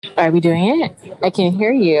Are we doing it? I can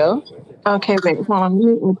hear you. Okay, wait, hold on.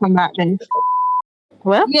 We'll come back then.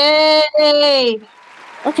 Well, Yay!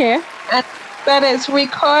 okay. And that is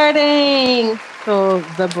recording. So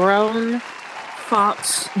the brown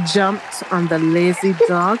fox jumped on the lazy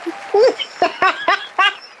dog.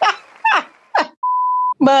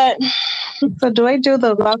 But so do I do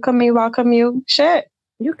the welcome you shit?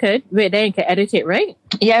 You could. Wait, then you can edit it, right?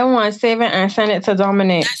 Yeah, I want to save it and send it to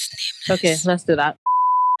Dominic. Okay, let's do that.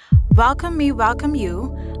 Welcome me, welcome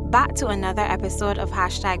you back to another episode of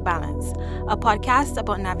Hashtag Balance, a podcast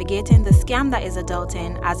about navigating the scam that is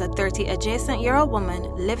adulting as a 30 adjacent year old woman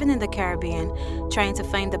living in the Caribbean, trying to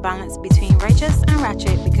find the balance between righteous and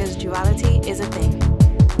ratchet because duality is a thing.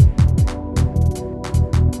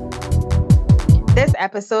 This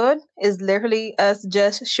episode is literally us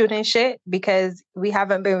just shooting shit because we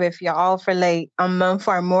haven't been with y'all for like a month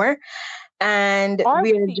or more. And Or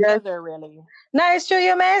we're with each just other, really. nice to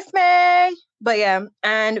you, miss me. But yeah,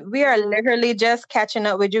 and we are literally just catching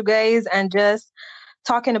up with you guys and just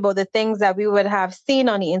talking about the things that we would have seen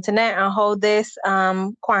on the internet and how this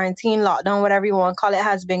quarantine, lockdown, whatever you want to call it,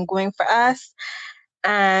 has been going for us.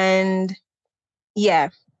 And yeah,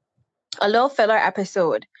 a little filler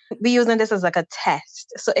episode. We using this as like a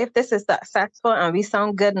test. So if this is successful and we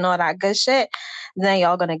sound good and all that good shit, then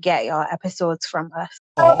y'all gonna get y'all episodes from us.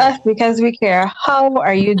 Tell us because we care. How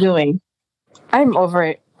are you doing? I'm over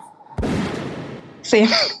it. Same.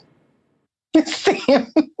 Same.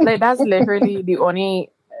 Like that's literally the only.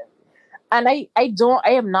 And I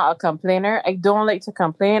am not a complainer. I don't like to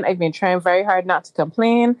complain. I've been trying very hard not to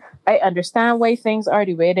complain. I understand why things are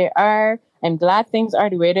the way they are. I'm glad things are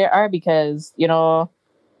the way they are because, you just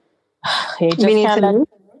We need can't to let, know.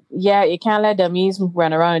 yeah, you can't let dummies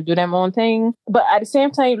run around and do their own thing. But at the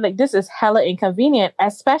same time, like, this is hella inconvenient,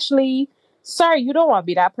 especially, sorry, you don't want to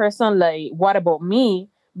be that person, like, what about me?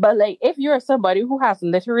 But, like, if you're somebody who has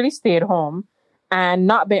literally stayed home and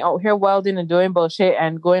not been out here welding and doing bullshit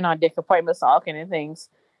and going on dick appointments and all kind of things,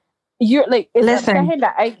 you're, like, it's Listen, upsetting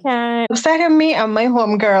that I can't. upsetting me and my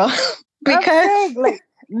home girl I'm because saying, like,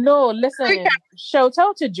 no, listen, shout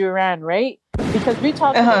out to Duran, right? Because we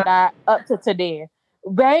talked uh-huh, about that up to today.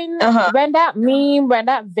 When uh-huh. when that meme, when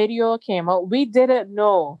that video came out, we didn't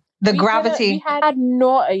know. The We gravity. had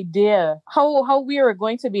no idea how we were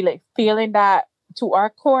going to be like feeling that to our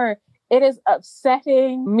core. It is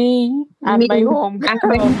upsetting me and Me. my home And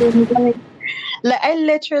girl. like I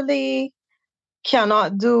literally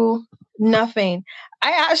cannot do nothing.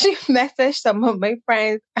 I actually messaged some of my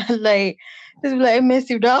friends and like just be like, I miss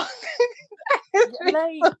you, dog.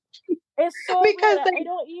 Like it's so Because weird. I like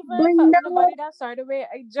don't even by fuck with now, nobody that started with.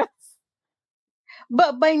 I just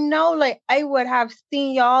but by now, like I would have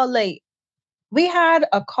seen y'all. Like we had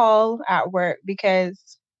a call at work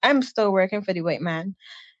because I'm still working for the white man.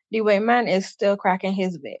 The white man is still cracking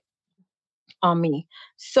his whip on me.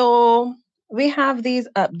 So we have these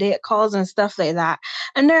update calls and stuff like that.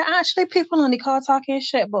 And there are actually people on the call talking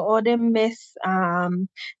shit, but oh they miss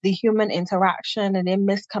the human interaction and they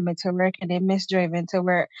miss coming to work and they miss driving to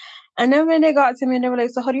work. And then when they got to me and they were like,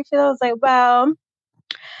 so how do you feel? I was like, well,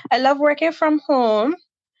 I love working from home.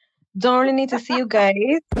 Don't really need to see you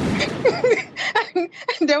guys.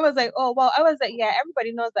 And they was like, oh well, I was like, yeah,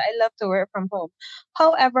 everybody knows that I love to work from home.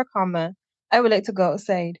 However, comma, I would like to go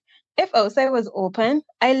outside. If outside was open,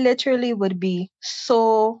 I literally would be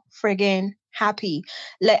so friggin' happy.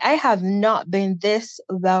 Like I have not been this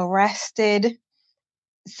well rested I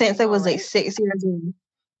since I know, was like right? 6 years old.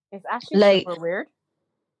 It's actually Like super weird.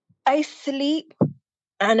 I sleep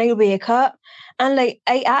and I wake up and like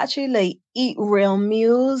I actually like eat real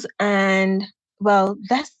meals and well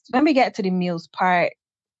that's when we get to the meals part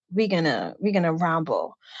we're gonna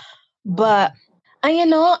ramble. But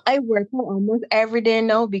and I work out almost every day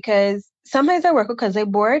now because sometimes I work out because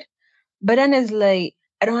I'm bored, but then it's like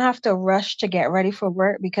I don't have to rush to get ready for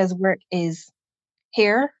work because work is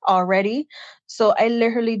here already. So I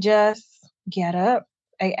literally just get up,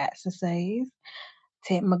 I exercise,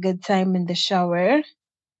 take my good time in the shower,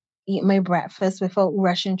 eat my breakfast without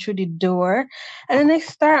rushing through the door, and then I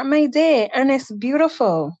start my day and it's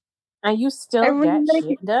beautiful. And you I still really get like it.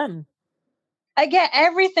 shit done. I get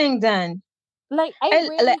everything done. Like, I I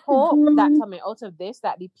really like hope that coming out of this,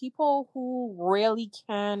 that the people who really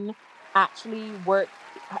can actually work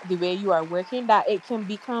the way you are working, that it can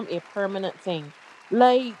become a permanent thing.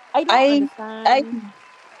 Like, I don't I I understand.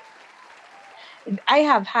 I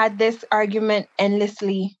have had this argument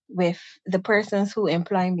endlessly with the persons who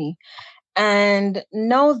employ me and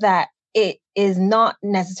know that it is not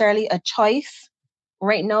necessarily a choice.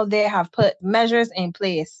 Right now they have put measures in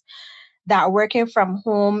place that working from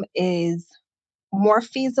home is more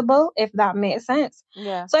feasible, if that makes sense.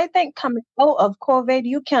 Yeah. So I think coming out of COVID,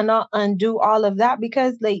 you cannot undo all of that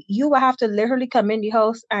because like you will have to literally come in the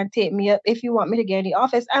house and take me up if you want me to get in the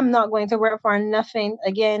office. I'm not going to work for nothing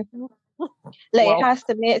again. Like it Wow. has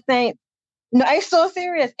to make sense. No, I'm so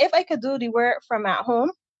serious. If I could do the work from at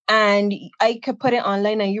home and I could put it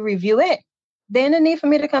online and you review it, then the need for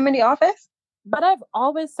me to come in the office. But I've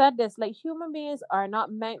always said this, like human beings are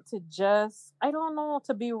not meant to just, I don't know,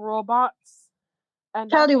 to be robots.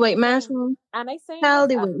 And Tell that's the what white you're man, saying. son. And I say Tell this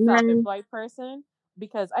the as white a man. self-employed person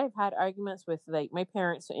because I've had arguments with like my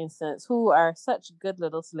parents, for instance, who are such good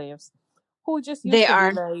little slaves, who just used They to be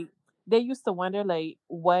are. like, they used to wonder like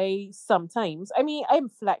why sometimes. I mean, I'm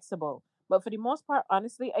flexible, but for the most part,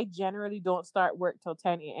 honestly, I generally don't start work till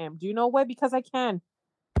 10 a.m. Do you know why? Because I can.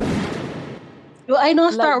 Well, I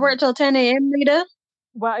don't Like, start work till 10 a.m. later.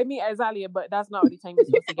 well, I mean, exactly, but that's not the time you're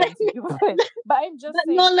supposed to get into it. But I'm But just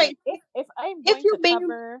no, saying, like, like if I'm if going you to being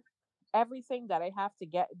cover everything that I have to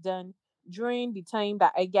get done during the time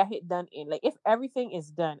that I get it done in, like, if everything is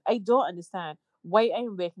done, I don't understand why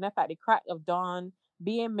I'm waking up at the crack of dawn,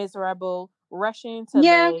 being miserable, rushing to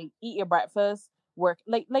yeah, like eat your breakfast, work.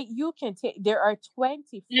 Like you can take. There are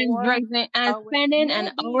and 24 driving and hours. spending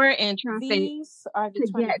an Maybe hour in traffic these are the to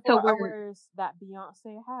get to 24 work. hours that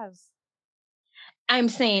Beyonce has. I'm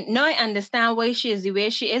saying, no, I understand why she is the way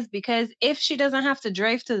she is because if she doesn't have to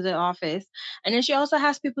drive to the office and then she also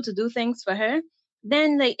has people to do things for her,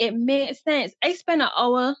 then like it makes sense. I spend an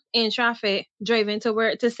hour in traffic driving to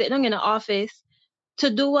work to sit down in the office to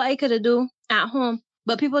do what I could do at home.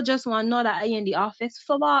 But people just want to know that I in the office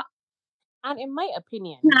for what? And in my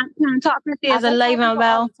opinion, Plantocracy is as I alive tell and people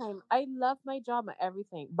all well. the time, I love my job and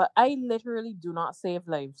everything, but I literally do not save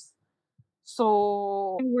lives.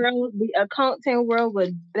 So World, the accounting world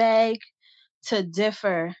would beg to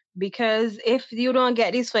differ because if you don't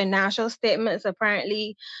get these financial statements,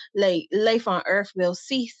 apparently, like life on Earth will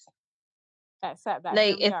cease. accept that here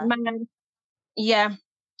Like we it's are. mad, yeah.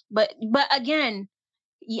 But again,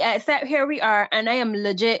 yeah. Except here we are, and I am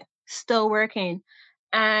legit still working.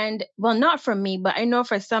 And well, not for me, but I know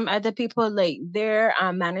for some other people, like their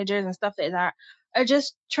managers and stuff like that, are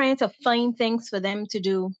just trying to find things for them to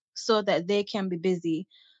do so that they can be busy,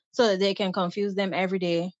 so that they can confuse them every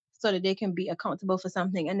day, so that they can be accountable for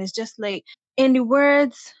something. And it's just like, in the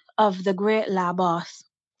words of the great La Boss,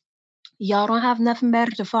 y'all don't have nothing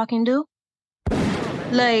better to fucking do.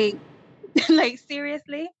 Like, like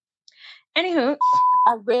seriously. Anywho,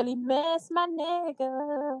 I really miss my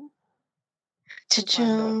nigga. It's my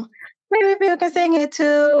bad. cha-chum. Maybe people can sing it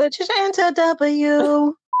too. Cha-chum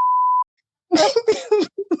W.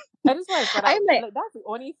 I just want to put I out there, might like that's the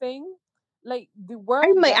only thing. Like the I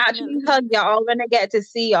world might actually definitely. hug y'all when I get to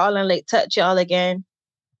see y'all and like touch y'all again.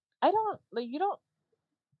 I don't like you don't.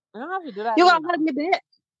 I don't have to do that You to me gonna hug now. me, bitch?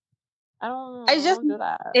 I don't. I I just don't do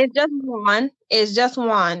that. it's just one. It's just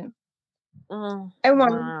one. I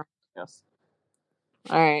want Wow. Yes.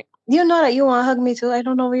 All right. you know that you wanna hug me too. I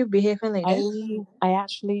don't know why you're behaving like this.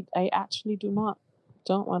 I actually do not.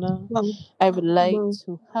 Don't wanna. Well, I would like well,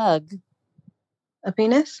 to hug. a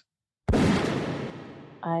penis?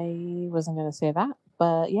 I wasn't gonna say that,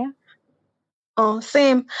 but yeah. Oh,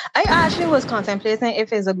 same. I actually was contemplating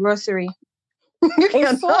if it's a grocery. You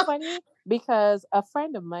It's so know? funny because a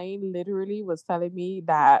friend of mine literally was telling me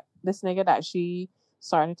that this nigga that she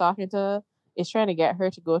started talking to is trying to get her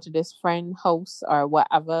to go to this friend house or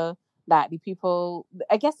whatever that the people,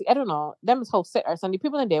 I guess, I don't know, them is host sit or something, the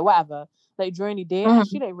people in there, whatever, like during the day, and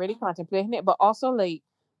she Mhm. like really contemplating it, but also like,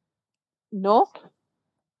 no.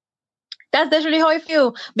 That's literally how I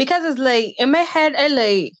feel. Because it's like in my head I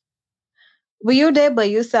like, were you there by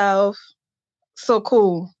yourself? So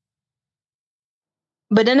cool.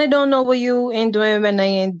 But then I don't know what you ain't doing when I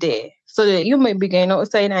ain't there. So that you might be going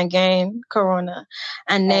outside and getting corona.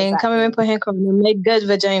 And then coming and Exactly. putting corona, make good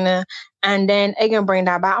vagina. And then I can bring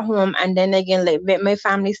that back home and then I can like make my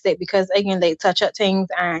family sick because I can like touch up things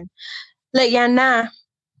and like yeah nah.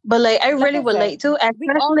 But like I Like really I would said, like to,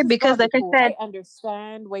 we all especially just because gotta be like I cool. said, I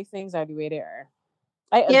understand why things are the way they are.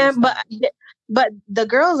 I yeah, understand. but the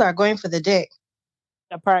girls are going for the dick.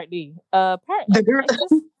 Apparently. The girl I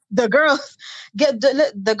just the girls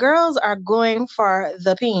the girls are going for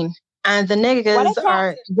the peen and the what I niggas can't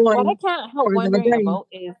are what I going can't help for the wondering vagina. about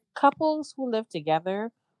is couples who live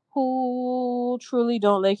together who truly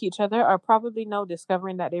don't like each other are probably now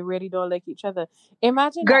discovering that they really don't like each other.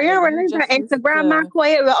 Imagine Girl, that you like you realize that just used Instagram man to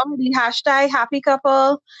quiet with all the hashtag happy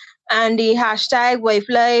couple and the hashtag wife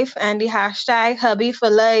life and the hashtag hubby for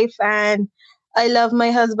life and I love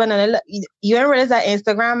my husband and you don't realize that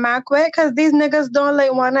Instagram man quiet because these niggas don't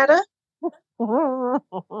like one another.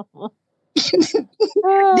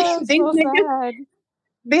 Oh, these so niggas, sad.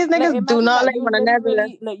 these Like niggas do imagine not like like one another.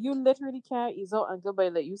 you literally can't ease out and goodbye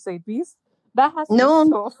like you say peace. That has to be No,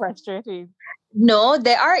 so frustrating. no,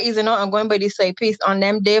 they are easing out and going by the say peace on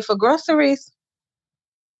them day for groceries.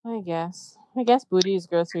 I guess. I guess booty is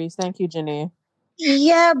groceries. Thank you, Janae.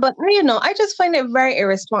 Yeah, but I just find it very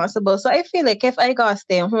irresponsible. So I feel like if I gotta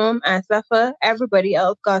stay home and suffer, everybody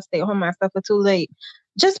else gotta stay home and suffer too late.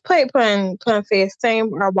 Just put on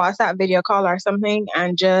FaceTime or WhatsApp video call or something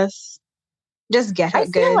and just get I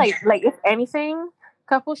it feel good. like if anything,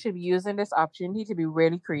 couples should be using this opportunity to be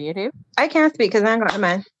really creative. I can't speak because I ain't got a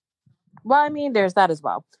man. Well, I mean, there's that as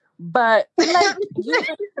well. But like you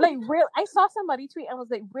like real I saw somebody tweet and was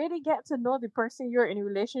like, really get to know the person you're in a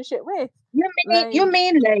relationship with. You Like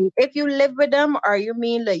mean like if you live with them, or you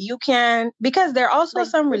mean like you can, because there are also like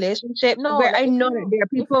some if relationships no, where like I know that there are if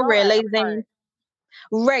people y'all are realizing, apart.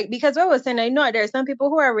 right, because what I was saying, I know there are some people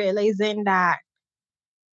who are realizing that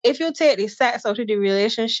if you take the sex out of the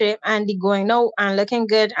relationship and the going out and looking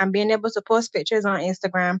good and being able to post pictures on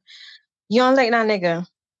Instagram, you don't like that nigga.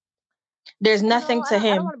 There's I know nothing to I don't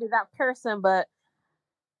him. want to be that person, but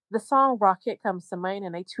the song Rocket comes to mind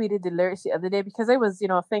and I tweeted the lyrics the other day because I was,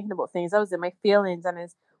 thinking about things. I was in my feelings and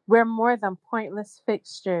it's we're more than pointless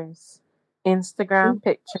fixtures. Instagram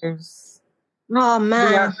pictures. Oh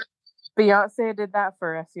man. Beyonce did that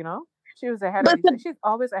for us. She was ahead of But the she's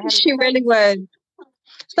always ahead of the she really times. was.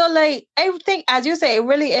 So, like, I think, as you say, it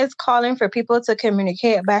really is calling for people to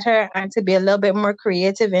communicate better and to be a little bit more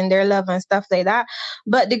creative in their love and stuff like that.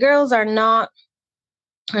 But the girls are not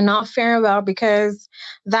faring well because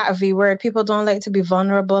that V word. People don't like to be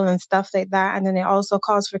vulnerable and stuff like that. And then it also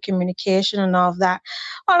calls for communication and all of that.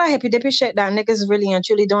 All that hippy dippy shit that niggas really and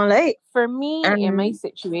truly don't like. For me, in my And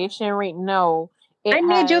situation right now, I it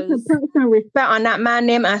need you to has put some respect on that man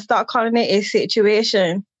name and start calling it a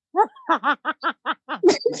situation.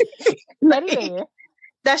 Like, anyway,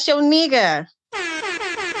 that's your nigga.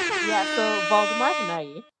 yeah, so Voldemort and I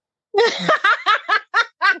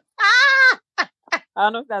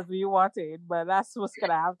don't know if that's what you wanted, but that's what's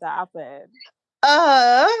gonna have to happen.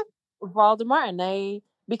 uh Voldemort and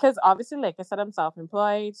because obviously, like I said, I'm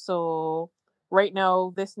self-employed, so right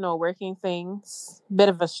now this no working thing's bit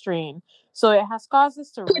of a strain. So it has caused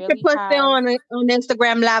us to Put your really pussy have. on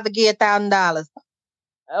Instagram Live to get $1,000.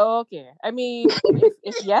 Okay, I mean,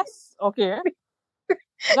 if yes, okay,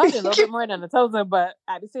 gotta be a little bit more than 1,000, but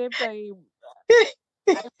at the same time,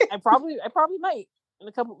 I probably might in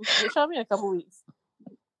a couple. Show me in a couple weeks.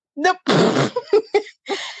 Nope.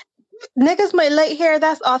 Niggas might like hear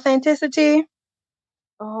that's authenticity.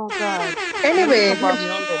 Oh God, niggas Anyway, gonna bomb me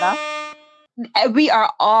on that. we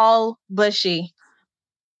are all bushy.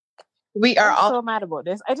 We are I'm all so mad about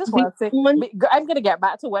this. I just the want to say, only. I'm gonna get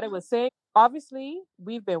back to what I was saying. Obviously,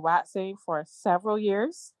 we've been waxing for several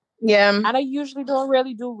years, Yeah. and I usually don't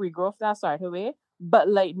really do regrowth that sort of way. But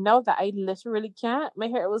like now that I literally can't, my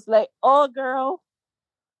hair was like, oh girl,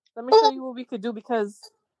 let me show Oh, you what we could do because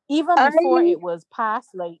even I. before it was past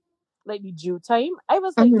like the due time, I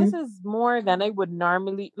was like, this Mhm. is more than I would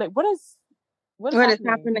normally like. What is What is happening?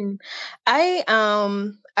 happening?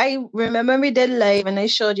 I remember we did live and I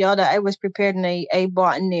showed y'all that I was prepared and I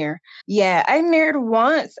bought near. Yeah, I neared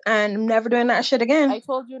once and I'm never doing that shit again. I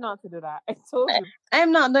told you not to do that. I told you.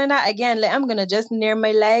 I'm not doing that again. Like, I'm gonna just near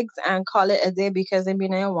my legs and call it a day because I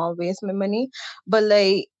mean I don't want to waste my money. But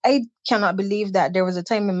like, I cannot believe that there was a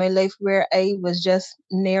time in my life where I was just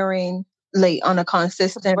nearing like on a Just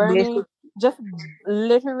consistent basis. burning, just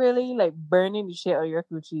literally like burning the shit out of your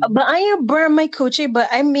coochie. But I ain't burn my coochie. But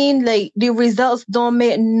I mean, like, the results don't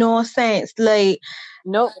make no sense. Like,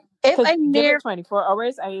 Nope. if Because I give near it 24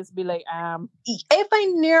 hours, I used to be like, if I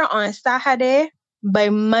near on Saturday, by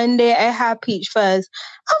Monday I have peach fuzz.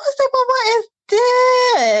 I was like, well, what is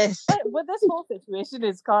this? what this whole situation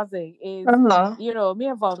is causing is, Uh-huh. me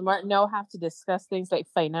and Voldemort now have to discuss things like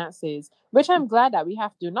finances, which I'm glad that we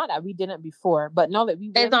have to. Not that we didn't before, but now that we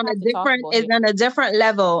It's really on a have to talk different about it's it. on a different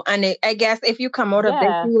level, and I guess if you come out of this,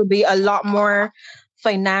 Yeah. you will be a lot more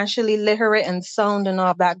financially literate and sound and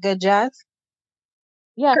all that good jazz.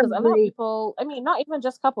 Yeah, 'Cause, because a lot of like, people, I mean, not even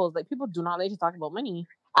just couples, like people do not like to talk about money.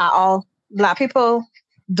 at all, black people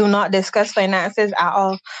do not discuss finances at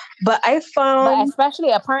all. But I But found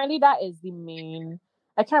especially, apparently, that is the main.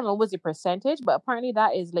 I can't remember what's the percentage, but apparently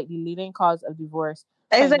that is like the leading cause of divorce.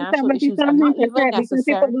 it's like Financial seventy issues, and something not even percent because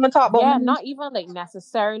people necessary. don't talk about Yeah, money. not even like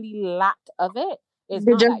necessarily lack of it. It's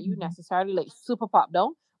They not just that you necessarily like super pop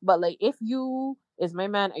down, but like if you is my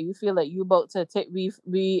man and you feel like you about to take we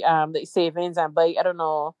like savings and buy I don't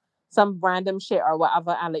know some random shit or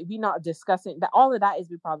whatever, and like we not discussing that all of that is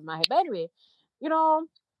be problematic. But anyway, you know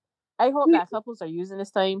I hope that couples are using this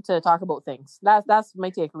time to talk about things. That's my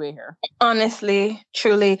takeaway here. Honestly,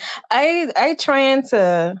 truly, I trying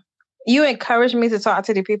to. You encourage me to talk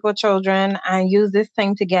to the people, children, and use this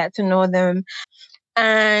time to get to know them,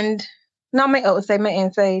 and not my outside, my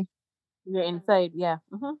inside. You're inside, yeah.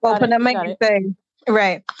 Got Open it. up We my got it. inside,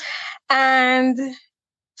 right? And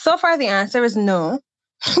so far, the answer is no,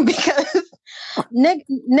 because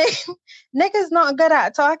niggas not good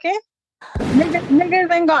at talking.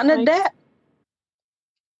 Niggas ain't got no Like, depth.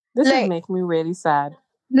 this is Like, making me really sad.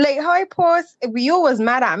 how I post, you was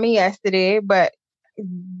mad at me yesterday, but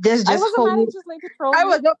this I just wasn't who mad. I you. just like to troll I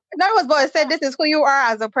was you. I was about to say this is who you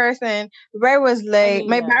are as a person. Ray was I like, mean,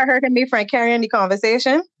 my yeah, bad hurting me from carrying the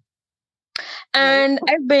conversation. right. And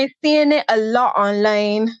I've been seeing it a lot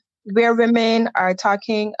online where women are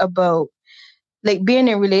talking about like being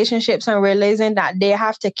in relationships and realizing that they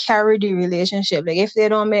have to carry the relationship. Like if they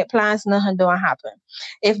don't make plans, nothing don't happen.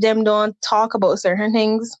 If them don't talk about certain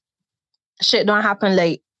things, shit don't happen.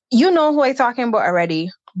 Like you know who I talking about already.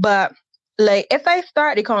 But like if I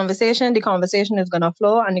start the conversation is gonna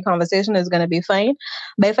flow and the conversation is gonna be fine.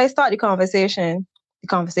 But if I start the conversation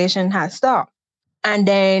has stopped. And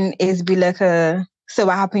then it's be like so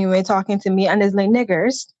what happened when talking to me and it's like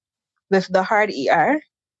niggers with the hard ER.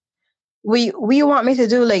 We you want me to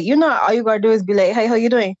do like all you gotta do is be like, hey, how you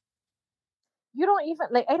doing? You don't even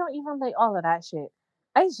like. I don't even like all of that shit.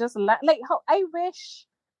 I just like how I wish.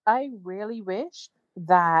 I really wish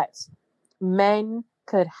that men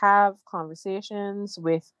could have conversations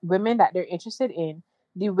with women that they're interested in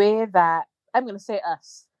the way that I'm gonna say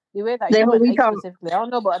us. The way that Like you how and we I talk. specifically. I don't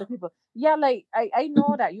know about other people. Yeah, like I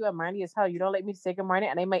know that you and Marnie is how you don't like me to say good morning,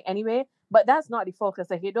 and I might anyway. But that's not the focus.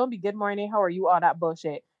 Like, it don't be good morning. How are you? All that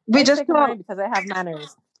bullshit. We I just say good talk. morning because I have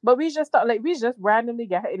manners. But we just thought like we just randomly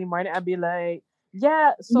get in the morning and be like,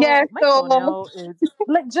 yeah. Yeah, So my so toenail is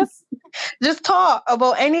like just talk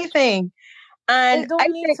about anything. I And I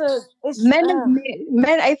don't need think to. It's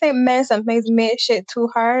men I think men sometimes make shit too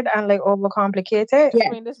hard and like overcomplicated. Yeah.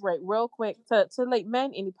 explain this right real quick to like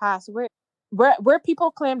men in the past where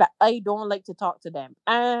people claim that I don't like to talk to them,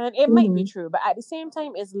 and it might be Mm-hmm. true, but at the same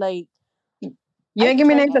time, it's like You I ain't be give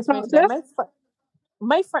me trying names to to explain talk to them to?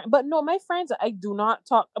 my friend, but no, my friends, I do not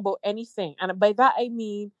talk about anything, and by that I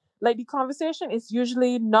mean like the conversation is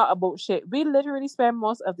usually not about shit. We literally spend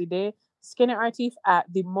most of the day skinning our teeth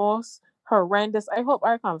at the most horrendous. I hope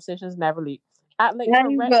our conversations never leak at like I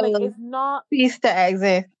horrendous. Like will it's not. cease to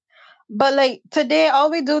exist. But like today,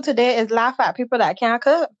 all we do today is laugh at people that can't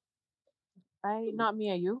cook. I not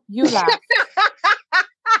me or you. You laugh.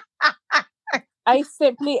 I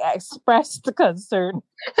simply expressed concern.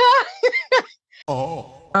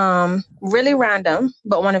 Really random,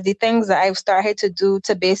 but one of the things that I've started to do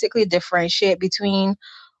to basically differentiate between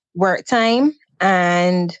work time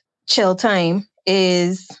and chill time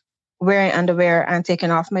is wearing underwear and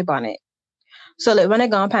taking off my bonnet. So like when I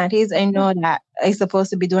go on panties, I know that I'm supposed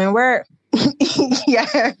to be doing work.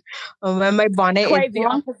 Yeah. When my It's bonnet is quite the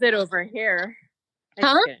on. opposite over here. I'm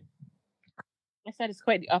Huh? just kidding. I said it's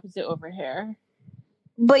quite the opposite over here.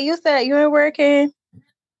 But you said you ain't working.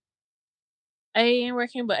 I ain't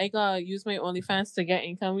working, but I gotta use my OnlyFans to get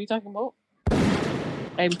income. What are you talking about?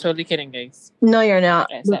 I'm totally kidding, guys. No, you're not.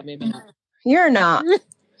 Except maybe. You're not.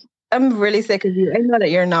 I'm really sick of you. I know that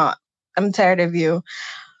you're not. I'm tired of you.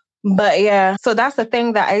 But yeah, so that's the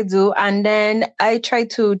thing that I do. And then I try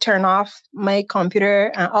to turn off my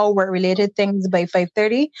computer and all work related things by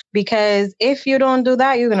 5:30. Because if you don't do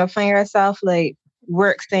that, you're gonna find yourself like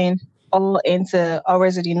working all into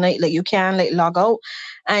hours of the night. Like you can like log out.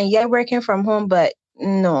 And yeah, working from home, but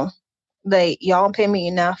no. Like y'all don't pay me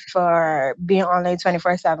enough for being online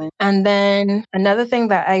 24/7. And then another thing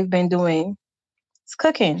that I've been doing is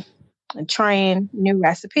cooking and trying new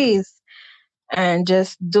recipes and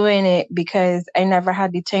just doing it because I never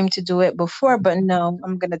had the time to do it before. But no,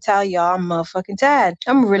 I'm gonna tell y'all, I'm motherfucking tired.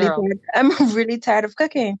 I'm really Girl. tired. I'm really tired of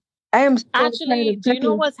cooking. I am so tired Actually, of do you know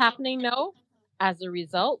cooking. what's happening now? As a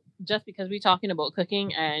result, just because we're talking about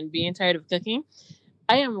cooking and being tired of cooking,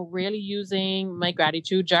 I am really using my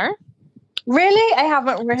gratitude jar Really, I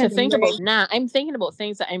haven't read to the think about. word. Nah, I'm thinking about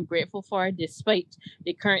things that I'm grateful for despite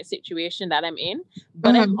the current situation that I'm in.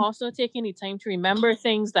 But I'm Mhm. also taking the time to remember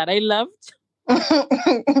things that I loved,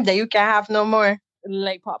 That you can't have no more.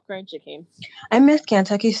 like popcorn chicken. I miss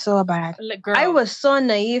Kentucky so bad. Like, I girl, was so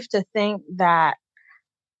naive to think that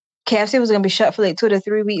KFC was gonna be shut for like 2 to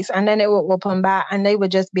 3 weeks, and then it would open back, and they would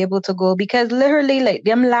just be able to go because literally, like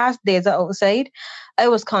them last days outside, I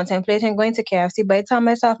was contemplating going to KFC. By the time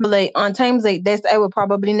myself like on times like this, I would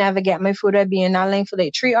probably never get my food. I'd be in that line for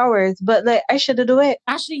like 3 hours, but like I should have do it.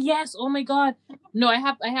 Actually, yes. Oh my god. No, I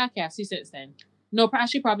have KFC since then. No,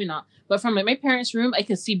 actually, probably not. But from like my parents' room, I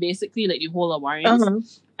could see basically like the whole of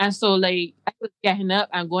Warrens. And so like I was getting up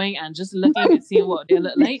and going and just looking and seeing what they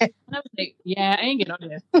look like. And I was like, yeah, I ain't getting on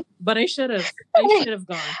there. But I should have.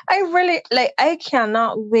 Gone. I really like. I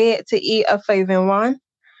cannot wait to eat a 5-in-1.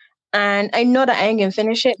 And I know that I ain't gonna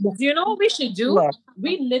finish it. Do you know what we should do? What?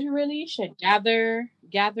 We literally should gather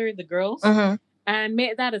the girls and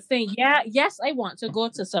make that a thing. Yeah, yes, I want to go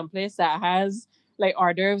to some place that has like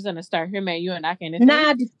hors d'oeuvres and a starter menu and that kind of thing.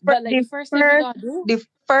 Nah, but like the first thing we gotta do, the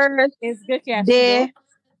first is good KFC day.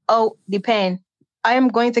 Oh, depend. I am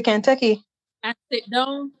going to Kentucky and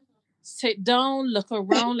sit down, look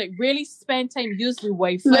around, like really spend time, use the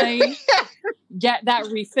Wi-Fi. Get that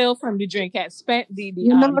refill from the drink at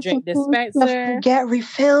the drink dispenser. Get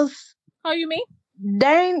refills. How you mean?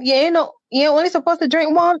 Dang, you're only supposed to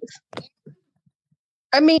drink once.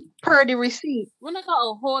 I mean, per the receipt. When I got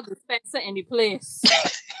a whole dispenser in the place,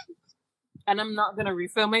 and I'm not gonna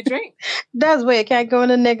refill my drink. That's where you can't go in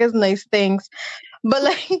the niggas' nice things. But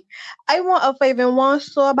like, I want a 5-in-1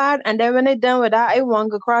 so bad, and then when I done with that, I want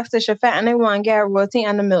to go across the Chafet and I want to get a roti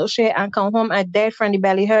and a milkshake and come home and dead from the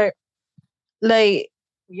belly hurt. Like,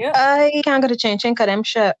 yeah, I can't go to Chin Chin because I'm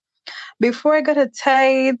shut. Before I go to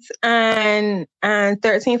Tides and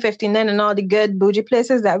 1359 and all the good bougie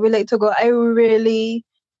places that we like to go, I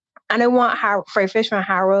want fried fish from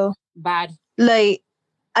Harrow. Bad. Like,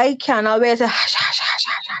 I cannot wait to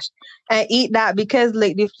and eat that because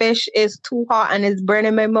like the fish is too hot and it's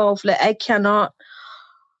burning my mouth. Like I cannot.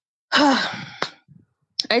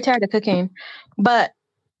 I tired of cooking, but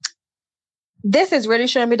this is really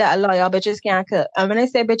showing me that a lot of y'all bitches can't cook. And when I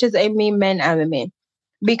say bitches, I mean men and women.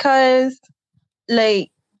 Because,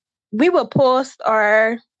 like, we will post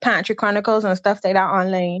our pantry chronicles and stuff like that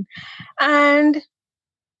online. And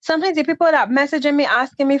sometimes the people that messaging me,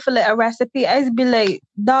 asking me for, like, a recipe, I be like,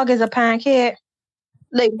 dog is a pancake.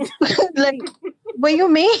 Like, like, what you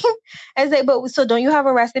mean? I was like, but so don't you have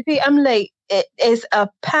a recipe? I'm like, it is a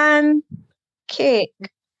pancake.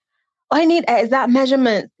 All I need is that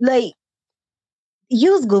measurement. Like,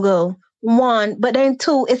 use Google, 1, but then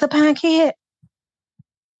 2, it's a pancake.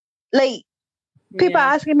 Like, people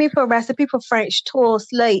asking me for a recipe for French toast.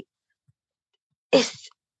 Like, it's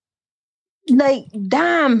like,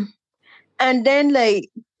 damn. And then, like,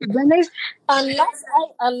 when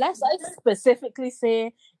unless I specifically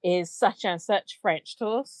say is such and such French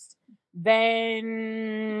toast,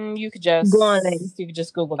 then you could just go on, you could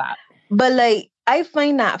just Google that. But like, I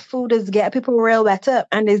find that food is get people real wet up,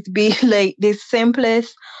 and it's be like the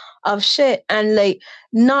simplest of shit, and like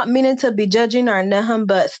not meaning to be judging or nothing,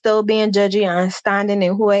 but still being judgy and standing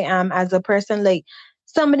in who I am as a person. Like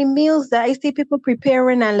some of the meals that I see people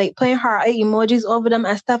preparing and like putting heart emojis over them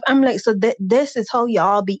and stuff, I'm like, so this is how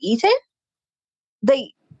y'all be eating?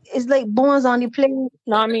 It's like bones on the plate.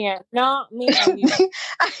 Not me.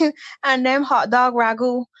 And them hot dog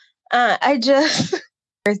ragu. I just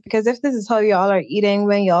because if this is how y'all are eating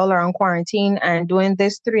when y'all are on quarantine and doing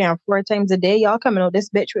this 3 and 4 times a day, y'all coming out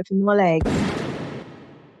this bitch with no legs.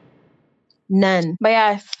 None. But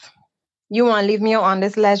yes, you want to leave me out on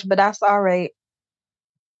this ledge, but that's all right.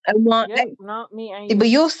 I want not me. But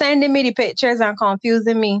you sending me the pictures and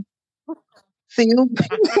confusing me. So you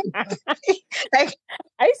like,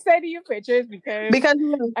 I send you pictures because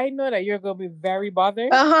I know that you're gonna be very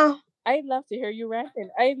bothered. I love to hear you rant,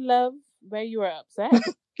 and I love when you are upset.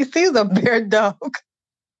 You see, he's a bear dog.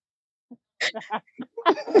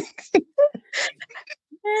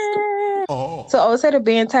 So outside of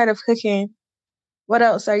being tired of cooking, what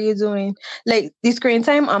else are you doing? Like the screen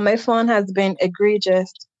time on my phone has been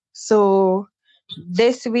egregious. So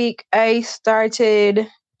this week I started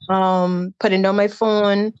putting down my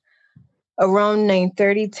phone around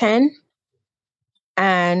 9:30, 10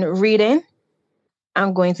 and reading.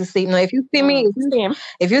 I'm going to sleep. Now, if you see me,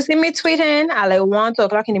 if you see me tweeting at like 1, 2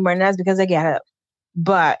 o'clock in the morning, that's because I get up.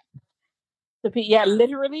 But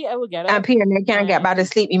literally, I will get up. And Peter can't get back to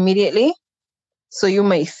sleep immediately, so you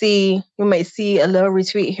might see a little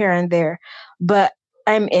retweet here and there. But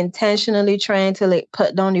I'm intentionally trying to like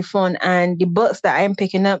put down the phone, and the books that I'm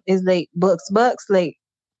picking up is like books, like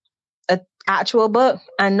an actual book,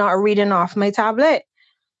 and not reading off my tablet.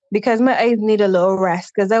 Because my eyes need a little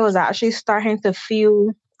rest, because I was actually starting to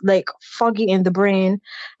feel like foggy in the brain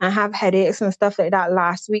and have headaches and stuff like that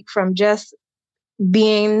last week from just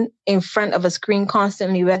being in front of a screen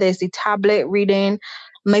constantly, whether it's the tablet reading,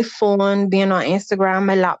 my phone, being on Instagram,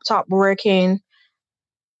 my laptop working.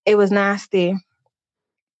 It was nasty.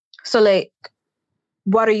 So like,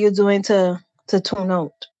 what are you doing to tune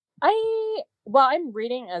out? I'm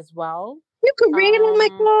reading as well. You could read, oh my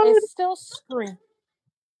God. It's still screen.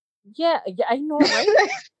 Yeah, I know, right?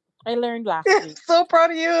 I learned last week. So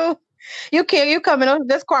proud of you. You coming out of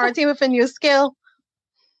this quarantine with a new skill.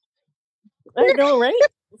 I know, right?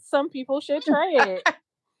 Some people should try it.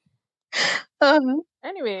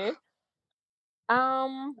 Anyway,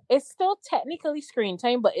 it's still technically screen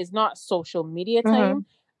time, but it's not social media time.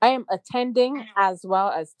 I am attending as well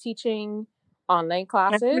as teaching online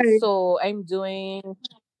classes. So I'm doing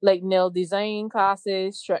like nail design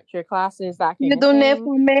classes, structure classes, that kind you of do thing. nail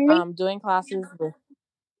for me? I'm doing classes with.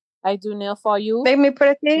 I do nail for you. Make me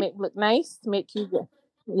pretty. Make look nice. Make you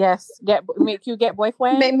make you get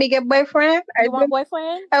boyfriend. Make me get boyfriend. You want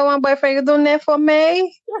boyfriend? I want boyfriend. You do nail for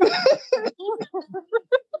me?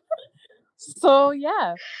 So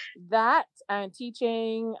yeah, that and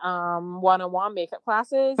teaching one-on-one makeup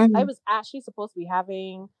classes. I was actually supposed to be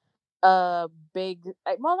having a big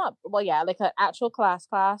like an actual class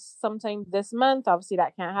sometime this month. Obviously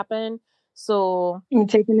that can't happen. So I'm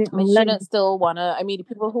taking it my students still wanna, the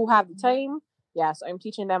people who have the time, so I'm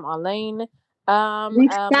teaching them online. We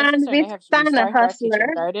stand a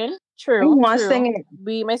hustler. Garden. True. My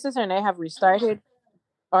sister and I have restarted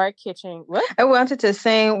our kitchen. What? I wanted to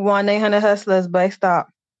sing 1-800-Hustlers, but I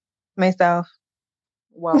stopped myself.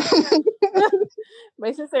 Well,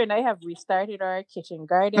 my sister and I have restarted our kitchen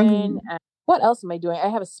garden. And what else am I doing? I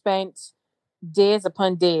have spent days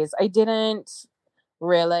upon days. I didn't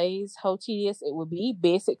realize how tedious it would be.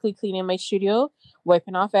 Basically cleaning my studio,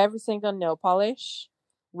 wiping off every single nail polish,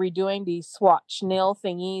 redoing the swatch nail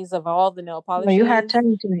thingies of all the nail polishes. You had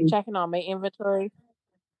time to checking on my inventory,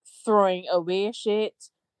 throwing away shit.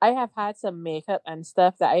 I have had some makeup and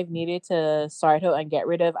stuff that I've needed to sort out and get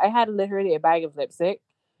rid of. I had literally a bag of lipstick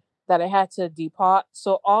that I had to depot.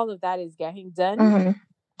 So all of that is getting done.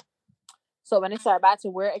 So when I start back to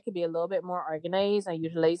work, I could be a little bit more organized and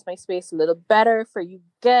utilize my space a little better for you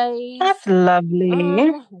guys. That's lovely.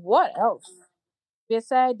 What else?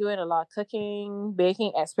 Besides doing a lot of cooking,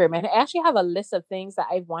 baking, experimenting. I actually have a list of things that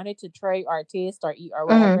I've wanted to try or taste or eat or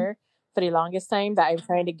whatever for the longest time that I'm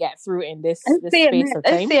trying to get through in this space of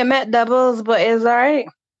time. I see a Met doubles, but it's alright.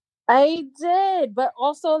 I did, but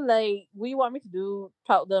also like, we want me to do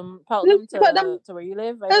pelt them to where you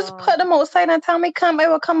live. Just put them outside and tell me come. I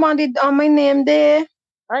will come on my name there.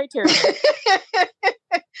 All right, Tyrion.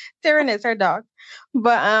 Tyrion is her dog,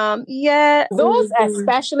 but yeah, those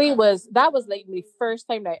especially was like the first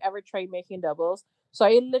time that I ever tried making doubles. So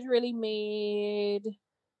I literally made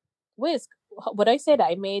would I say that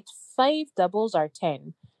I made 5 doubles or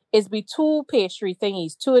 10? It's be 2 pastry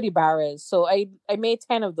thingies, 2 of the barras. So I made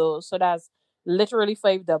 10 of those. So that's literally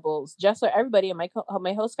 5 doubles, just so everybody in my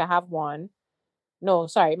house can have one. No,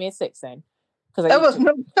 sorry, I made 6 then, because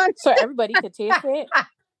so everybody could taste it.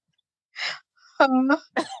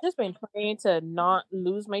 Just been trying to not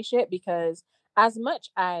lose my shit, because as much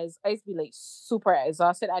as I used to be like super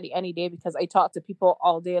exhausted at the end of the day because I talk to people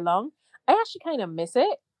all day long, I actually kind of miss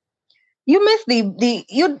it. You miss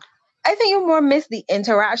I think you more miss the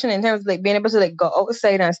interaction in terms of like being able to like go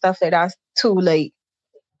outside and stuff like that too. Like,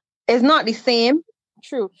 it's not the same.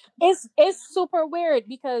 True. It's super weird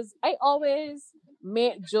because I always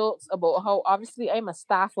make jokes about how obviously I'm a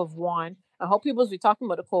staff of one and how people be talking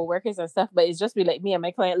about the co-workers and stuff, but it's just be like me and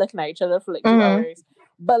my client looking at each other for like 2 hours.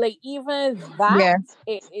 But like even that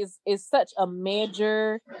it is such a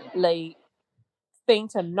major like thing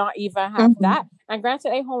to not even have that. And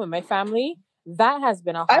granted, I'm home with my family. That has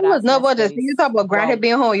been a hot I was not about this. You talk about granted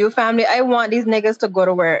being home, your family. I want these niggas to go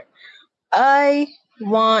to work. I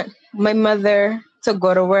want my mother to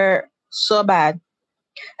go to work so bad.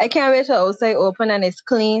 I can't wait till outside open and it's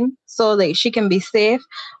clean so like she can be safe.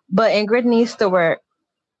 But Ingrid needs to work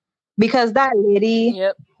because that lady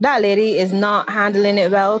is not handling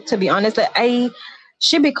it well. To be honest, like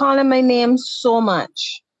she be calling my name so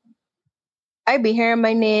much. I be hearing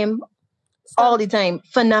my name all the time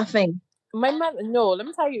for nothing. My mother, no, let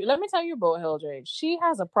me tell you about Hildred. She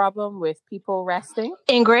has a problem with people resting.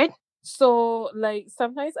 Ingrid? So, like,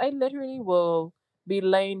 sometimes I literally will be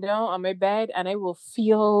laying down on my bed and I will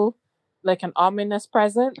feel like an ominous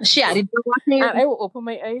presence. She at the door watching. And I will open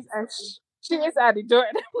my eyes and she is at the door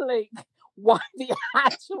and I'm like, what the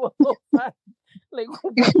actual fuck? Like,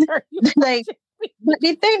 what are you like, but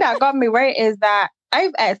the thing that got me right is that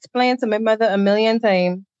I've explained to my mother a million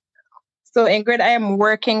times. So Ingrid, I am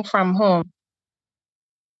working from home.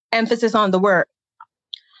 Emphasis on the work.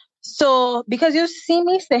 So because you see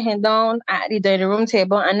me sitting down at the dining room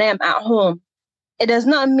table and I am at home, it does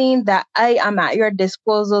not mean that I am at your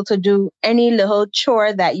disposal to do any little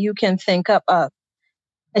chore that you can think up of.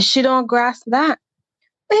 And she don't grasp that.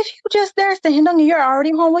 If you just there sitting down and you're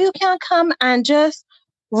already home, well, you can't come and just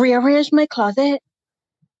rearrange my closet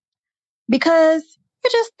because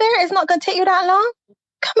you're just there. It's not gonna take you that long.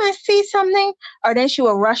 Come and see something. Or then she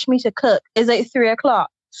will rush me to cook. It's like 3 o'clock.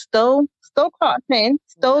 Still clocking,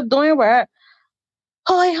 still doing work.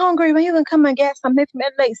 Oh, I hungry. When you gonna come and get something from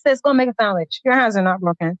it? Like, sis, go make a sandwich. Your hands are not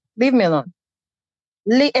broken. Leave me alone.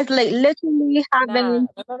 It's like literally Nah, having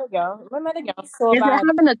remember the girl so it's like bad.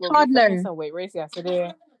 having a Well, we cooking toddler. some weight race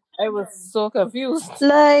yesterday. I was so confused.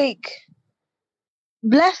 Like,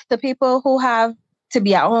 bless the people who have to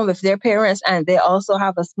be at home with their parents and they also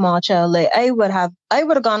have a small child. Like I would have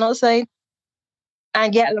gone outside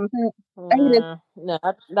and get them. Nah,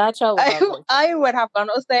 that child was not good. I would have gone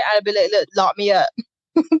outside. I'd be like, look, lock me up,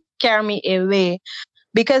 carry me away.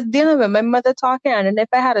 Because dealing with my mother talking, and then if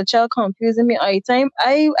I had a child confusing me all the time,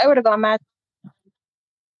 I would have gone mad.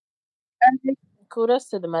 Kudos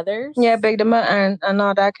to the mothers. Yeah, big them up and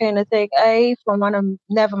all that kind of thing. I, for one,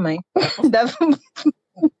 never mind. never,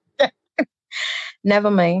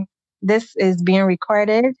 never mind. This is being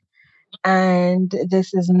recorded, and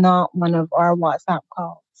this is not one of our WhatsApp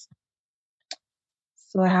calls.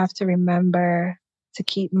 So I have to remember to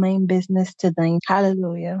keep my business to thine.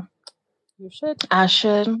 Hallelujah. You should. I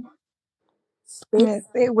should. Yes,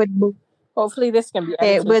 Hopefully, this can be it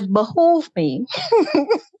edited. would behoove me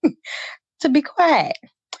to be quiet.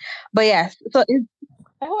 But yes, so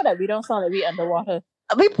I hope that we don't sound like we underwater.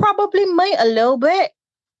 we probably might a little bit,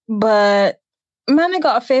 but man, I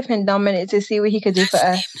got a faith in Dominic to see what he could do for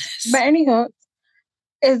us. But anyhow,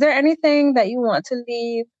 is there anything that you want to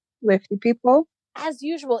leave with the people? As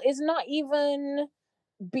usual, it's not even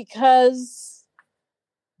because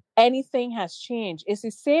anything has changed. It's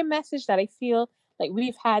the same message that I feel like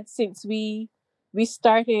we've had since we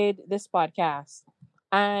started this podcast.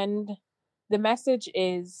 And the message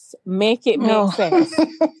is make it make sense.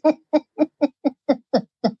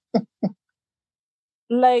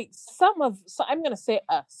 Like so I'm gonna say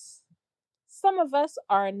us. Some of us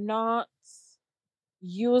are not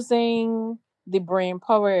using the brain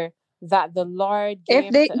power that the Lord gave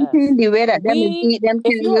if they to us. the way that them eat them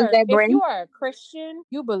can use their brain. If you are a Christian,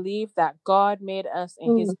 you believe that God made us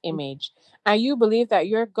in His image, and you believe that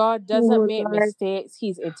your God doesn't make mistakes.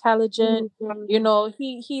 He's intelligent. You know,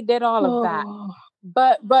 He did all of that.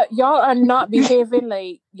 But y'all are not behaving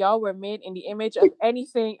like y'all were made in the image of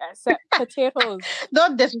anything except potatoes.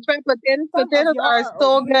 Don't disrespect potatoes. Potatoes are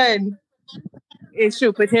so good. It's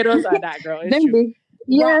true. Potatoes are that, girl. It's true.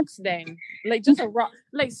 Rocks then. Like just a rock.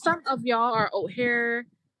 Like some of y'all are out here.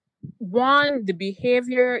 One, the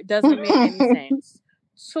behavior doesn't make any sense.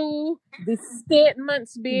 Two, the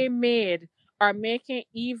statements being made are making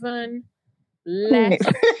even less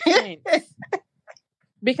sense.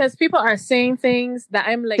 Because people are saying things that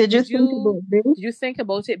I'm like, did you think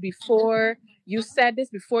about it before you said this,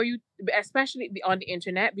 before you, especially on the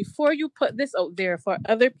internet, before you put this out there for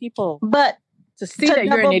other people? But to see that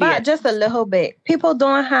you're an idiot. Just a little bit. People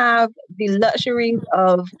don't have the luxuries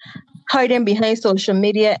of hiding behind social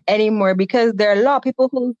media anymore because there are a lot of people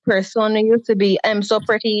whose persona used to be, I'm so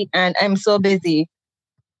pretty and I'm so busy.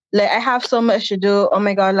 Like, I have so much to do. Oh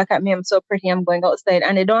my God, look at me. I'm so pretty. I'm going outside.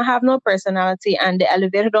 And they don't have no personality and the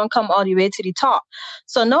elevator don't come all the way to the top.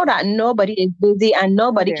 So know that nobody is busy and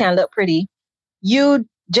nobody can look pretty. You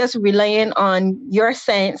just relying on your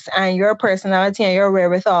sense and your personality and your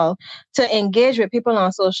wherewithal to engage with people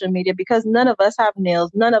on social media because none of us have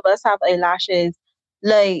nails. None of us have eyelashes.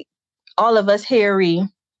 Like, all of us hairy.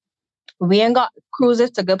 We ain't got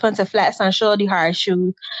cruises to go up into flats and show the hard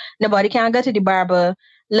shoes. Nobody can go to the barber.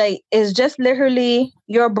 Like, it's just literally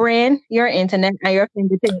your brain, your internet, and your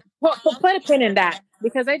fingertips. Put a pin in that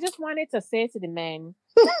because I just wanted to say to the men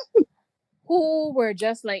who were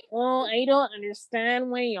just like, oh, I don't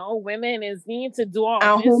understand why y'all women is need to do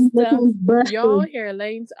all this stuff. Y'all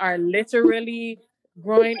hairlines are literally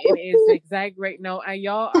growing in a zigzag right now, and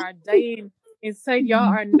y'all are dying inside. Y'all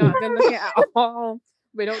are not good looking at all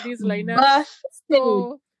without these lineups.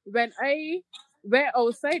 So when I went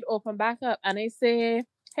outside, open back up, and I say,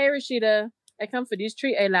 hey Rashida, I come for these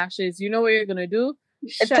 3 eyelashes. You know what you're gonna do?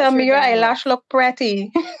 Tell me your eyelash look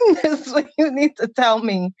pretty. That's what you need to tell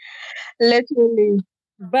me. Literally.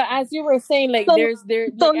 But as you were saying, like now is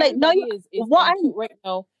right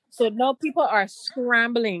now. So now people are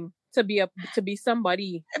scrambling to be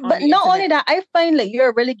somebody. But not only that, I find like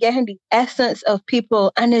you're really getting the essence of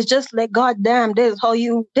people, and it's just like, God damn, this is how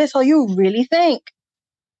you really think.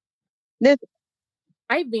 This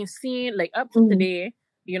I've been seeing like up to mhm. today,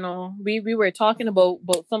 we were talking about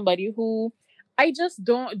somebody who I just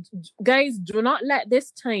don't guys, do not let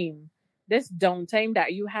this downtime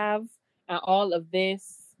that you have and all of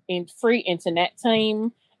this in free internet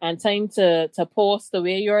time and time to post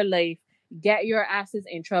away your life get your asses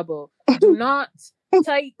in trouble. Do not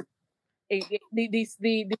type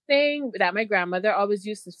the thing that my grandmother always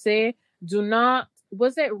used to say, do not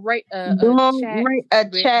was it write a Don't check write a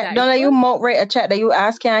with chat. that Don't let you was mock write a chat that you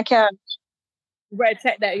ask can't catch. red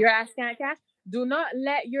check that you're asking at cash. Do not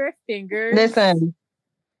let your fingers Listen,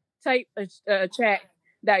 type a check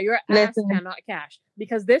that your ass listen. cannot cash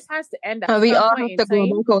because this has to end at And we some all point have in to go time.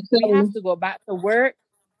 back We have outside. to go back to work.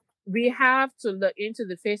 We have to look into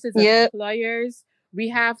the faces of Yep. employers. We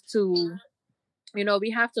have to,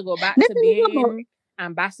 we have to go back This to ain't even about being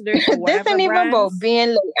ambassadors for this whatever ain't even about brands. being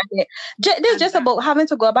like this And just that about having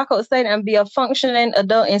to go back outside and be a functioning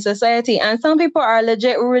adult in society. And some people are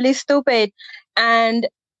legit really stupid. And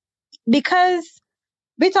because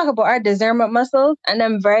we talk about our discernment muscles and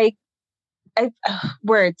I'm very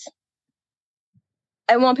words.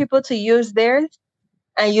 I want people to use theirs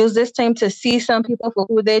and use this time to see some people for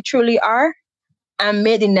who they truly are and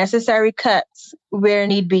make the necessary cuts where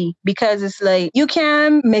need be. Because it's like you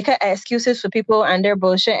can't make excuses for people and their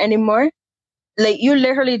bullshit anymore. Like you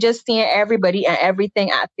literally just seeing everybody and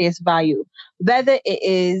everything at face value, whether it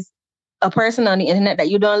is a person on the internet that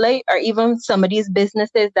you don't like, or even some of these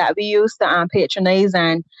businesses that we use to patronize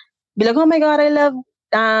and be like, oh my god, I love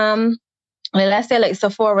like, let's say like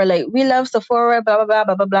Sephora, like we love Sephora, blah blah blah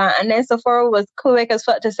blah blah blah, and then Sephora was quick as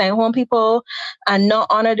fuck to send home people and not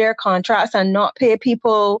honor their contracts and not pay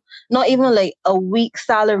people not even like a week's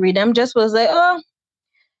salary. Them just was like, oh,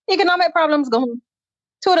 economic problems, go home.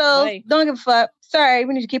 Toodles, bye. don't give a fuck. Sorry,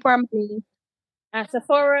 we need to keep our money. And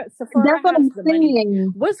Sephora That's what has I'm the money.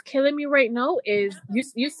 saying. What's killing me right now is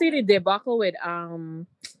you see the debacle with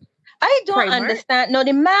I don't Primark. understand. No,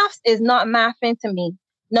 the maths is not mathing to me.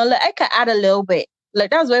 No, like I could add a little bit.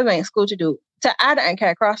 Like that's what we went in school to do. To add and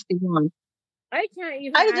can cross the one. I can't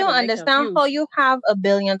even I add don't and I'm understand how confused. you have $1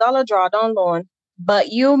 billion drawdown loan,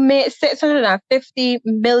 but you made $650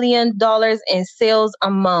 million in sales a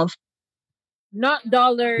month. Not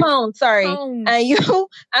dollars, Pounds, sorry. pounds. And you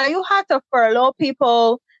had to furlough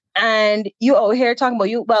people and you over here talking about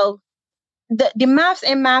you the maths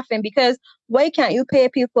ain't mathing because why can't you pay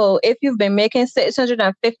people if you've been making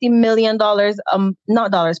 $650 million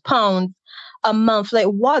not dollars, pounds a month? Like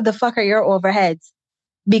what the fuck are your overheads?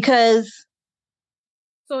 Because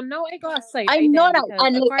So now I got side I eye know then that, because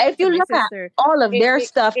and like, according if to you my look at sister, all of their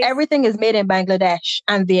stuff, it's everything is made in Bangladesh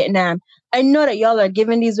and Vietnam. I know that y'all are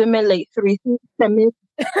giving these women like three cents a minute.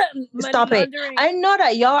 money Stop it. laundering. I know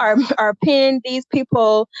that y'all are paying these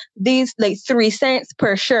people these like 3 cents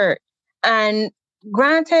per shirt. And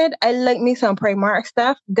granted, I like me some Primark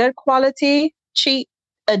stuff, good quality, cheap,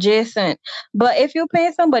 adjacent. But if you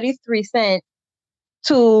pay somebody 3 cents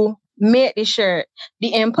to make the shirt,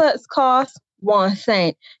 the inputs cost 1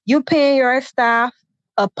 cent. You pay your staff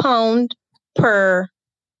 £1 per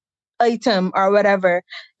item or whatever.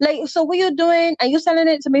 Like, so what you doing? Are you selling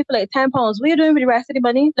it to me for like £10? What you doing with the rest of the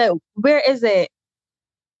money? Like, where is it?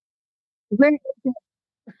 Where?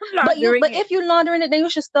 But Laundering it. if you laundering it, then you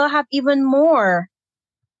should still have even more.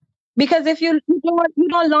 Because if you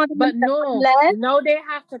don't launder But it no, less, no, they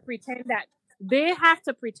have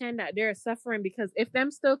to pretend that they're suffering because if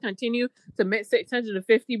them still continue to make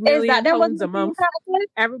 650 is that million them pounds a wasn't paying month, taxes?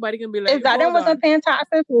 everybody can be Is like, that them hold wasn't on. paying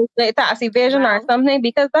taxes, like tax evasion or Well, something?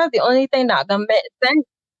 Because that's the only thing that can make sense.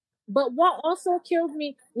 but what also killed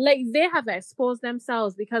me, like they have exposed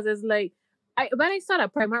themselves because it's like when I saw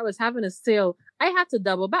that Primark was having a sale, I had to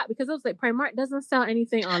double back because it was like Primark doesn't sell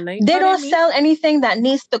anything online. They Pardon don't me? sell anything that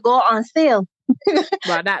needs to go on sale.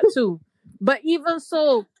 Well, that too. But even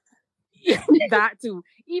so, that too.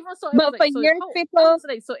 Even so, it was But for like so. years, How I people, was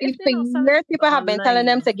like, so if for they're not selling years, people have been telling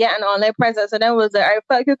them online, to get an online presence. So then was like, all right,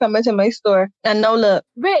 fuck you, come into my store. And no, look,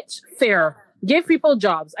 rich, fair, give people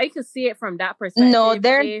jobs. I could see it from that no, perspective.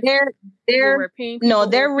 they're If they're you they're were paying no, people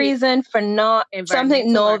their okay, reason for not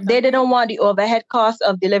something. environmental No, or they something, didn't want the overhead cost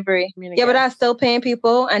of delivery. I mean, I Yeah, but that's guess. still paying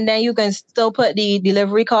people, and then you can still put the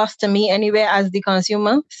delivery cost to me anyway as the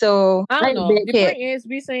consumer. So I I don't know. big The it. point is,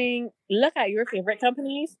 we saying, look at your favorite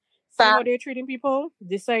companies, see Fat, how they're treating people,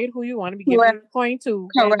 decide who you want to be correct, giving your coin to,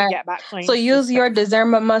 then correct. get back So clients use your respectfully.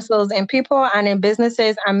 discernment muscles in people and in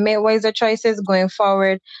businesses and make wiser choices going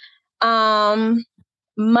forward. Um,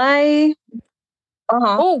 my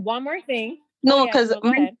Oh, one more thing. Oh no, yeah, because no, go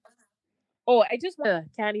ahead. Oh, I just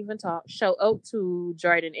can't even talk. Shout out to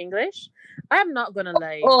Jordan English. I'm not gonna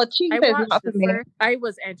lie. Oh, cheap I is watched not for the me. first. I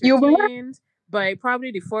was You were? entertained, but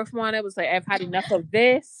probably the fourth one, I was like, I've had enough of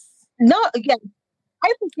this. No, yeah. I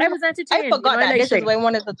I forgot, was entertained. I forgot that like this is what I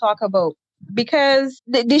wanted to talk about. Because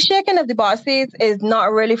the shaking of the bosses is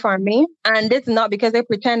not really for me. And it's not because I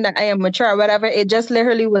pretend that I am mature or whatever. It just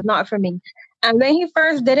literally was not for me. And when he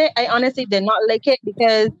first did it, I honestly did not like it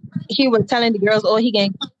because he was telling the girls, oh, he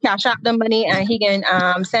can cash out the money and he can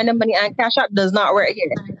send the money, and cash out does not work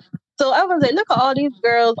here. So I was like, look at all these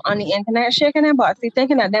girls on the internet shaking their bossy,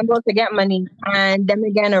 thinking that they're about to get money and them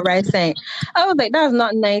again arresting. I was like, that's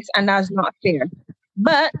not nice and that's not fair.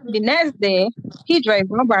 But the next day, he drove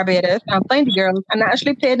from Barbados and find the girls and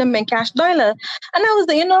actually paid them in cash dollar. And I was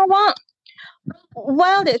like, you know what?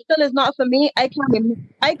 While it still is not for me, I can't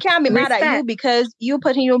be mad at you Respect. because you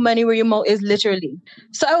putting your money where your mouth is literally.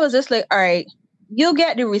 So I was just like, all right, you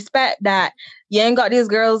get the respect that you ain't got these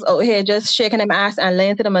girls out here just shaking them ass and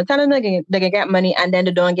laying to them and telling them they can get money and then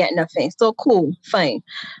they don't get nothing. So cool, fine.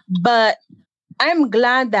 But I'm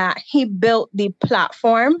glad that he built the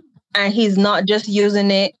platform and he's not just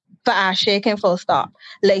using it for ass shaking full stop.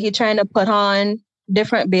 Like he trying to put on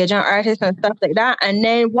different Bajan artists and stuff like that. And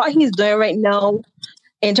then what he's doing right now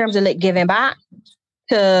in terms of like giving back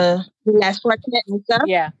to the less fortunate and stuff.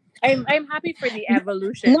 Yeah. I'm happy for the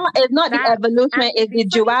evolution. No, it's not the That evolution, and it's the the funny thing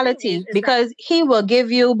duality. is that Because he will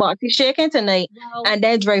give you boxy shaking tonight well, and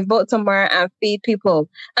then drive boat tomorrow and feed people.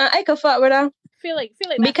 And I could fuck with her. feel like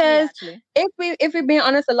that's me Because actually. if we're being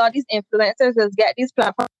honest, a lot of these influencers just get these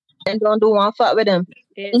platforms and don't do one fuck with them.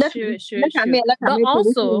 It's true, it's true, Look it's at true. me, look at But me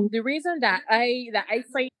also producing. the reason that I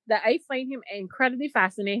find him incredibly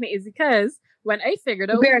fascinating is because when I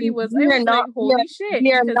figured out who he was, I was like, holy shit,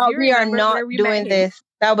 because you We are remember not where we met doing him. this.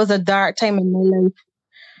 That was a dark time in my life.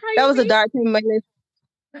 How That you was a mean? dark time in my life.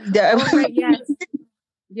 Oh right,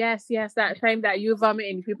 yes, that time that you vomit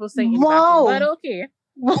and people saying in the bathroom. But Wow. okay.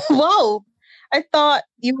 Whoa. I thought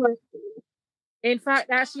you were In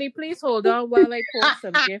fact, Ashley, please hold on while I post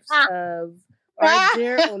some gifs of our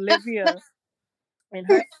dear Olivia in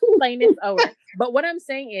her finest hour. But what I'm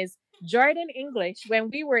saying is, Jordan English, when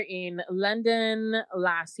we were in London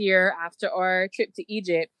last year after our trip to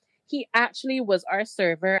Egypt, he actually was our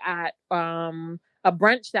server at a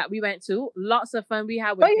brunch that we went to. Lots of fun we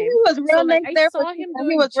had But with he him. was So real like nice I there for saw me, him and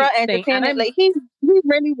he doing was real Jeep's thing, and entertaining. I'm Like he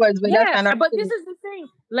really was with us and our but this food. is the thing.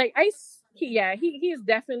 Like he is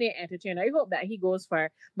definitely an entertainer. I hope that he goes far.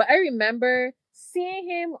 But I remember seeing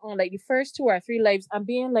him on like the first 2 or 3 lives and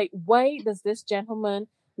being like, why does this gentleman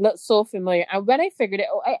look so familiar? And when I figured it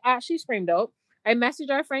out, I actually screamed out. I messaged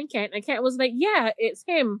our friend Kent, and Kent was like, yeah, it's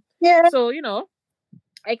him. Yeah. So,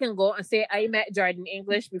 I can go and say I met Jordan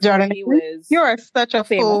English before Jordan, he was you are such a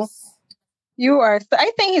fool. famous. You are.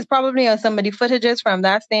 I think he's probably on some of the footages from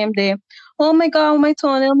that same day. Oh my god, my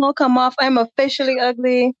toenail will come off. I'm officially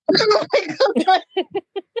ugly. Oh my god.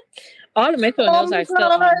 All of my Oh toenails my are still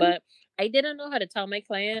god. on, but I didn't know how to tell my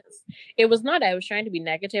clients. It was not that I was trying to be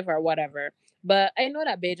negative or whatever, but I know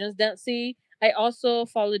that Bajans don't see. I also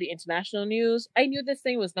follow the international news. I knew this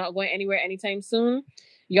thing was not going anywhere anytime soon.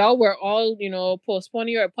 Y'all were all,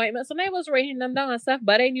 postponing your appointments, and I was writing them down and stuff,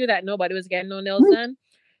 but I knew that nobody was getting no nails done.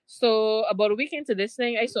 So about a week into this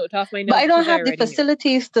thing, I soaked off my But nails I don't because I have the already knew.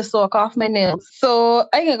 facilities to soak off my nails. So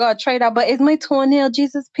I can go try that. But is my toenail,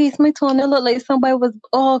 Jesus peace, my toenail look like somebody was,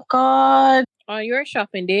 oh God. On your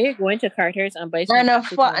shopping day, go into Carter's and buy some And a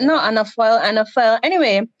acetone no, oil. and a foil and a foil.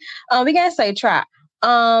 Anyway, we can sidetrack.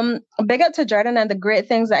 Big up to Jordan and the great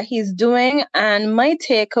things that he's doing. And my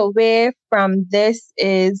takeaway from this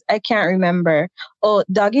is I can't remember. Oh,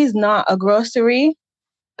 doggy's not a grocery.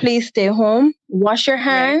 Please stay home. Wash your Right.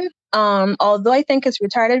 hands. Although I think it's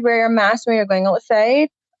retarded, wear your mask when you're going outside.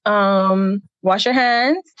 Wash your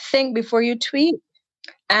hands. Think before you tweet.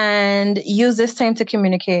 And use this time to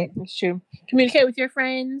communicate. It's true. Communicate with your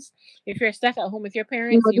friends. If you're stuck at home with your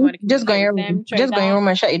parents, No, you want to just go in communicate your with them. room. Try Just go in your that. room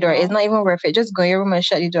and shut your door. It's not even worth it. Just go in your room and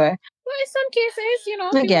shut your door. Well, in some cases,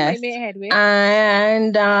 I people guess. might make headway.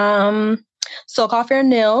 And soak off your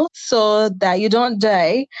nails so that you don't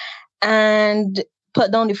die. And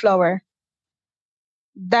put down the flour.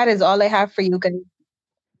 That is all I have for you guys.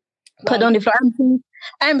 Put down the flour.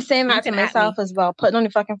 I'm saying that to myself as well. Put down the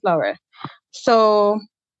fucking flour. So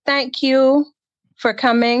thank you for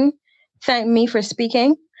coming. Thank me for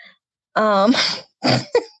speaking. Wow.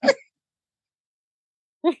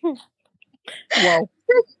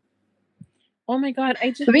 Oh my god,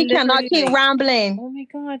 we cannot keep rambling. Oh my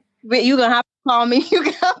god. Wait, you're gonna have to call me. You're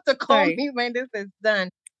gonna have to call me when this is done.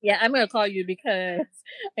 Yeah, I'm gonna call you because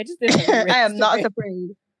I just did something. I am not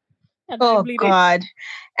surprised. Oh God.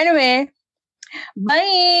 Anyway,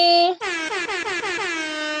 Bye.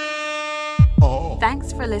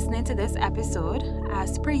 Thanks for listening to this episode.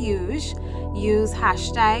 As per usual, use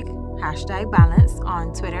hashtag balance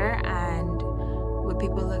on Twitter, and would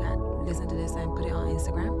people listen to this and put it on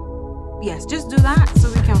Instagram? Yes, just do that so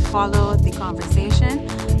we can follow the conversation.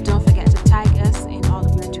 Don't forget to tag us in all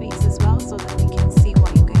of your tweets as well so that we can see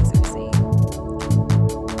what you guys are saying.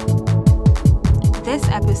 This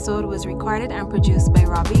episode was recorded and produced by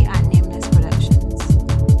Robbie at Nameless Productions.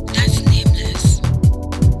 That's Nameless.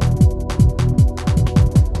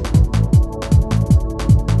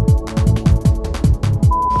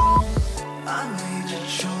 I made a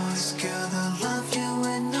choice, girl, to love you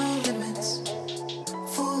with no limits.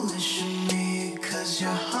 Foolish of me, 'cause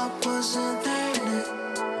your heart wasn't there in it.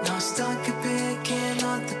 Now stuck picking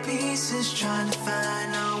up the pieces, trying to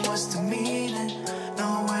find out what's the meaning.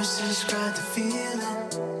 No words to describe the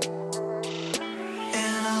feeling.